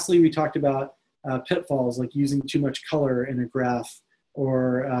then lastly, we talked about pitfalls, like using too much color in a graph,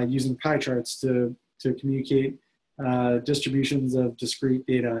 or using pie charts to communicate distributions of discrete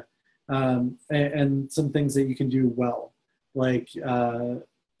data, and some things that you can do well, like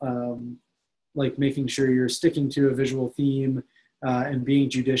making sure you're sticking to a visual theme and being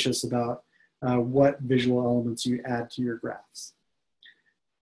judicious about what visual elements you add to your graphs.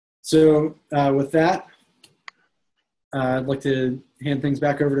 So with that, I'd like to hand things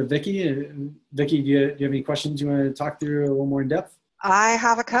back over to Vicky. Vicky, do you have any questions you want to talk through a little more in depth? I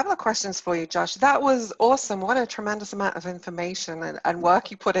have a couple of questions for you, Josh. That was awesome. What a tremendous amount of information and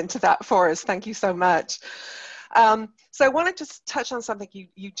work you put into that for us. Thank you so much. So I want to just touch on something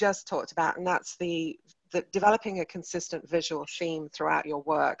you just talked about, and that's the developing a consistent visual theme throughout your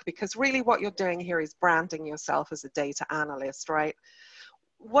work, because really what you're doing here is branding yourself as a data analyst, right?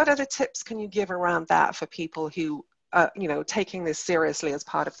 What other tips can you give around that for people who are, taking this seriously as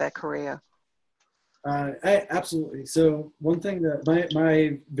part of their career? Absolutely. So one thing that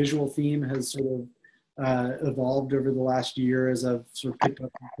my visual theme has sort of evolved over the last year, as I've sort of picked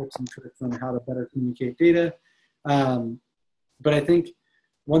up some tips and tricks on how to better communicate data. But I think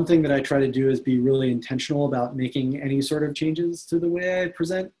one thing that I try to do is be really intentional about making any sort of changes to the way I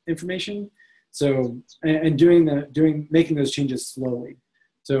present information. So, and making those changes slowly.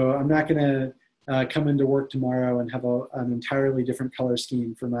 So I'm not going to come into work tomorrow and have an entirely different color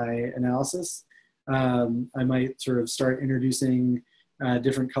scheme for my analysis. I might sort of start introducing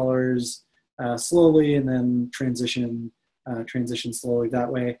different colors slowly, and then transition transition slowly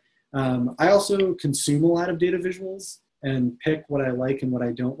that way. I also consume a lot of data visuals and pick what I like and what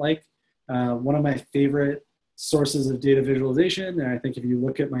I don't like. One of my favorite sources of data visualization, and I think if you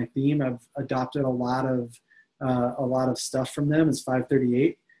look at my theme, I've adopted a lot of stuff from them, is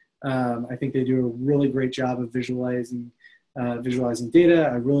 538. I think they do a really great job of visualizing data.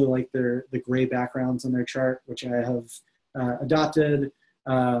 I really like the gray backgrounds on their chart, which I have adopted.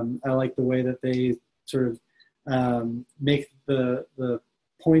 I like the way that they sort of make the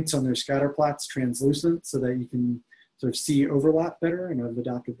points on their scatter plots translucent so that you can sort of see overlap better, and I've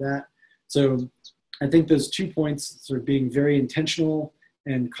adopted that. So I think those 2 points, sort of being very intentional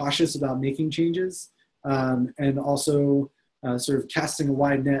and cautious about making changes, and also sort of casting a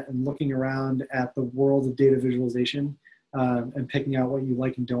wide net and looking around at the world of data visualization, and picking out what you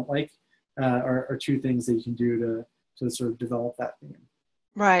like and don't like, are 2 things that you can do to sort of develop that theme.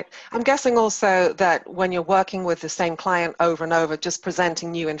 Right. I'm guessing also that when you're working with the same client over and over, just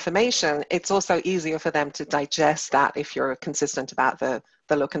presenting new information, it's also easier for them to digest that if you're consistent about the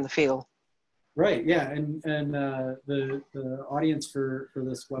look and the feel. Right. Yeah. And the audience for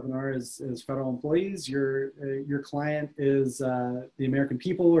this webinar is federal employees. Your client is the American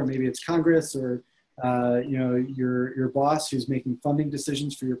people, or maybe it's Congress, or your boss who's making funding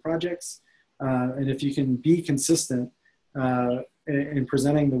decisions for your projects. And if you can be consistent in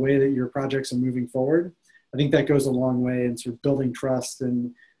presenting the way that your projects are moving forward, I think that goes a long way in sort of building trust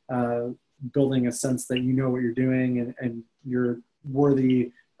and building a sense that you know what you're doing and you're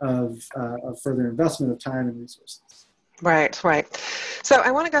worthy of further investment of time and resources. Right, right. So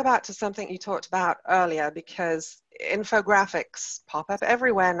I want to go back to something you talked about earlier, because infographics pop up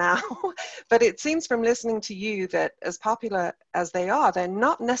everywhere now, but it seems from listening to you that as popular as they are, they're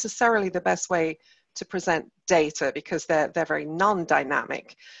not necessarily the best way to present data, because they're very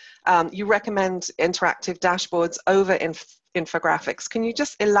non-dynamic. You recommend interactive dashboards over infographics. Can you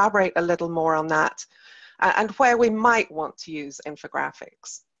just elaborate a little more on that, and where we might want to use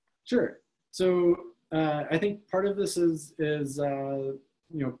infographics? Sure. So I think part of this is the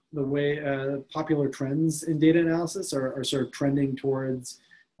way popular trends in data analysis are sort of trending towards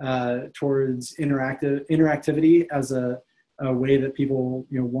interactivity as a way that people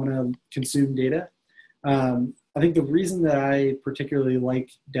want to consume data. I think the reason that I particularly like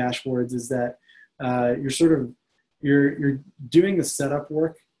dashboards is that you're doing the setup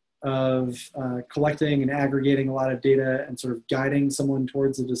work of collecting and aggregating a lot of data and sort of guiding someone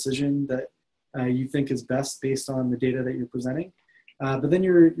towards a decision that you think is best based on the data that you're presenting. But then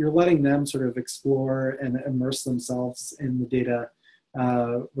you're letting them sort of explore and immerse themselves in the data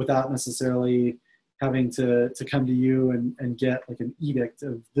without necessarily having to come to you and get like an edict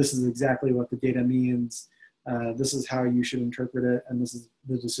of this is exactly what the data means, this is how you should interpret it, and this is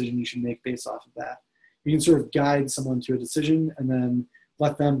the decision you should make based off of that. You can sort of guide someone to a decision and then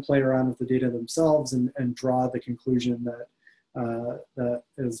let them play around with the data themselves and draw the conclusion that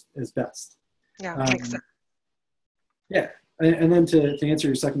is best. Yeah, makes sense. Yeah, and then to answer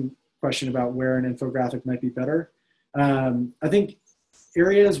your second question about where an infographic might be better, I think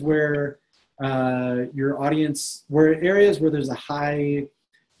areas where areas where there's a high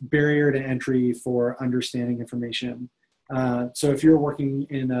barrier to entry for understanding information. So if you're working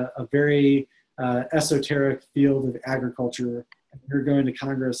in a very esoteric field of agriculture, you're going to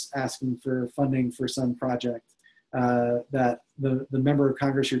Congress asking for funding for some project that the member of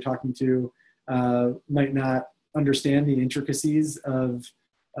Congress you're talking to might not understand the intricacies of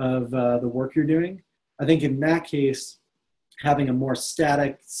the work you're doing. I think in that case, having a more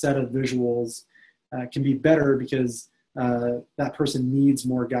static set of visuals can be better because that person needs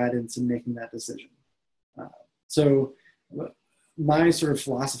more guidance in making that decision. So my sort of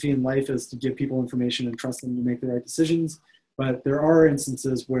philosophy in life is to give people information and trust them to make the right decisions. But there are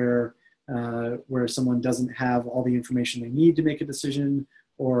instances where someone doesn't have all the information they need to make a decision,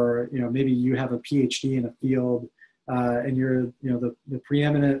 or maybe you have a PhD in a field and you're the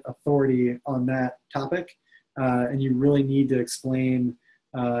preeminent authority on that topic, and you really need to explain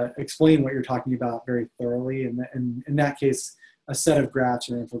what you're talking about very thoroughly. And in that case, a set of graphs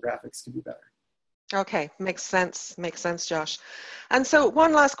or infographics could be better. Okay, makes sense, Josh. And so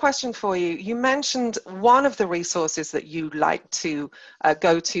one last question for you. You mentioned one of the resources that you like to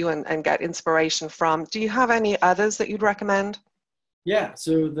go to and get inspiration from. Do you have any others that you'd recommend? Yeah,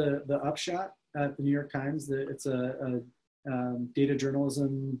 so the Upshot at the New York Times, it's a data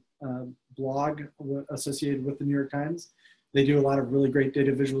journalism blog associated with the New York Times. They do a lot of really great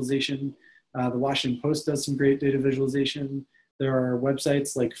data visualization. The Washington Post does some great data visualization. There are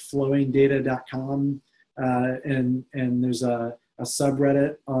websites like flowingdata.com, and there's a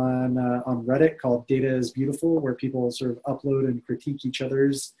subreddit on Reddit called Data is Beautiful, where people sort of upload and critique each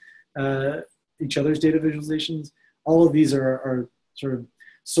other's data visualizations. All of these are sort of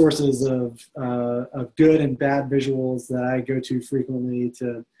sources of good and bad visuals that I go to frequently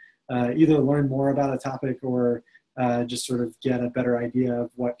to either learn more about a topic or just sort of get a better idea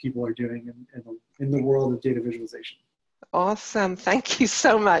of what people are doing in the world of data visualization. Awesome. Thank you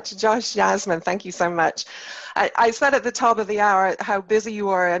so much. Josh Yazman, thank you so much. I said at the top of the hour how busy you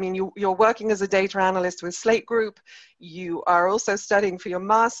are. I mean, you're working as a data analyst with Slate Group. You are also studying for your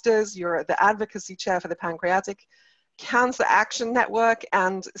master's. You're the advocacy chair for the Pancreatic Cancer Action Network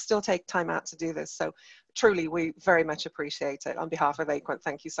and still take time out to do this. So truly, we very much appreciate it. On behalf of Aquent,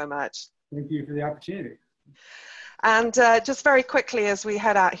 thank you so much. Thank you for the opportunity. And just very quickly, as we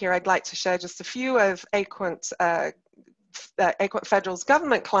head out here, I'd like to share just a few of Aquent Federal's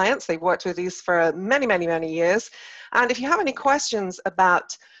government clients. They've worked with these for many, many, many years. And if you have any questions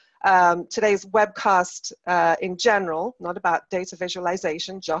about today's webcast in general, not about data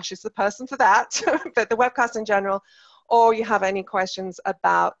visualization, Josh is the person for that, but the webcast in general, or you have any questions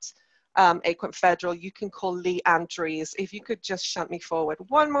about Aquent Federal, you can call Lee Andrews. If you could just shunt me forward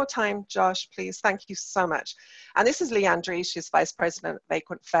one more time, Josh, please. Thank you so much. And this is Lee Andrews. She's Vice President of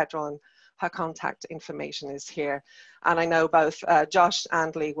Aquent Federal, and her contact information is here. And I know both Josh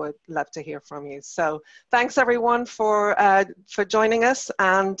and Lee would love to hear from you. So thanks everyone for joining us,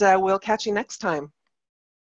 and we'll catch you next time.